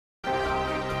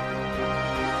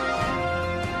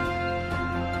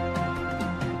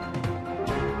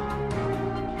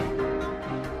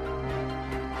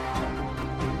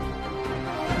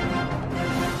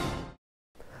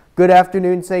Good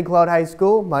afternoon, St. Cloud High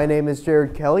School. My name is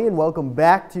Jared Kelly, and welcome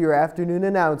back to your afternoon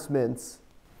announcements.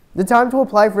 The time to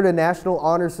apply for the National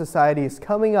Honor Society is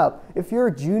coming up. If you're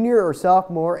a junior or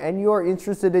sophomore and you are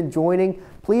interested in joining,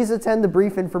 please attend the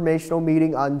brief informational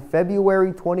meeting on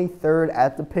February 23rd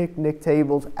at the picnic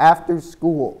tables after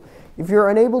school. If you're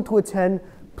unable to attend,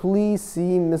 please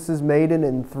see Mrs. Maiden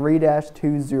in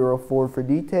 3-204 for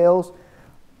details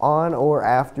on or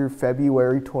after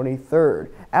February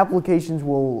 23rd. Applications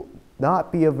will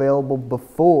not be available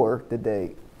before the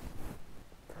date.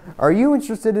 Are you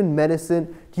interested in medicine?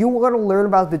 Do you want to learn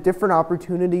about the different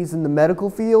opportunities in the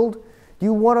medical field? Do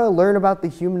you want to learn about the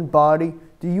human body?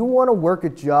 Do you want to work a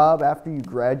job after you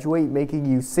graduate making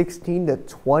you $16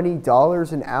 to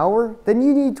 $20 an hour? Then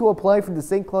you need to apply for the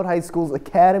St. Cloud High School's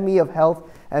Academy of Health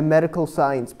and Medical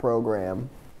Science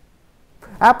program.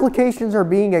 Applications are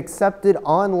being accepted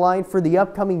online for the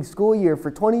upcoming school year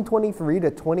for 2023 to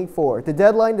 24. The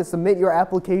deadline to submit your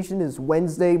application is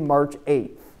Wednesday, March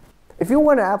 8th. If you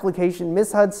want an application,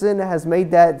 Ms. Hudson has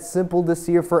made that simple this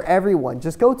year for everyone.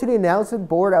 Just go to the announcement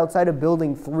board outside of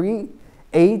Building 3-8,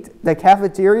 the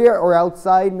cafeteria, or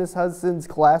outside Ms. Hudson's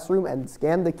classroom and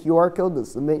scan the QR code to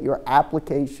submit your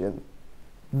application.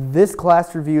 This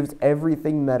class reviews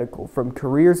everything medical, from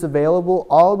careers available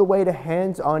all the way to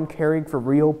hands-on caring for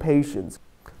real patients.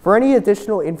 For any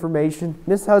additional information,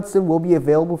 Ms. Hudson will be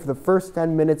available for the first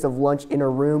 10 minutes of lunch in her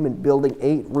room in Building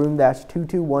 8, Room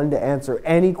 -221 to answer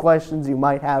any questions you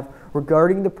might have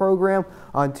regarding the program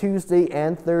on Tuesday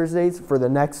and Thursdays for the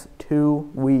next 2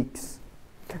 weeks.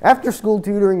 After-school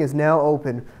tutoring is now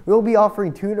open. We will be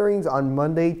offering tutorings on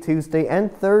Monday, Tuesday,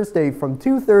 and Thursday from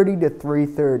 2:30 to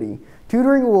 3:30.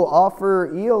 Tutoring will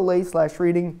offer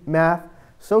ELA/reading, math,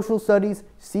 social studies,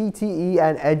 CTE,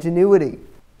 and Edgenuity.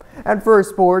 And for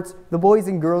sports, the boys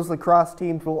and girls lacrosse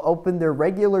teams will open their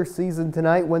regular season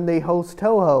tonight when they host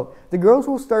Toho. The girls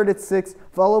will start at 6,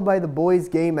 followed by the boys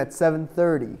game at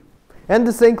 7:30. And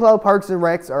the St. Cloud Parks and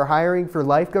Recs are hiring for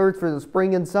lifeguards for the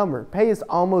spring and summer. Pay is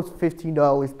almost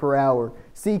 $15 per hour.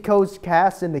 See Coach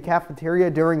Cass in the cafeteria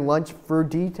during lunch for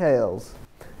details.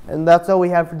 And that's all we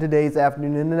have for today's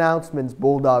afternoon announcements,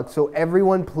 Bulldogs. So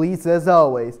everyone, please, as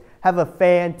always, have a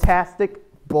fantastic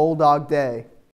Bulldog Day.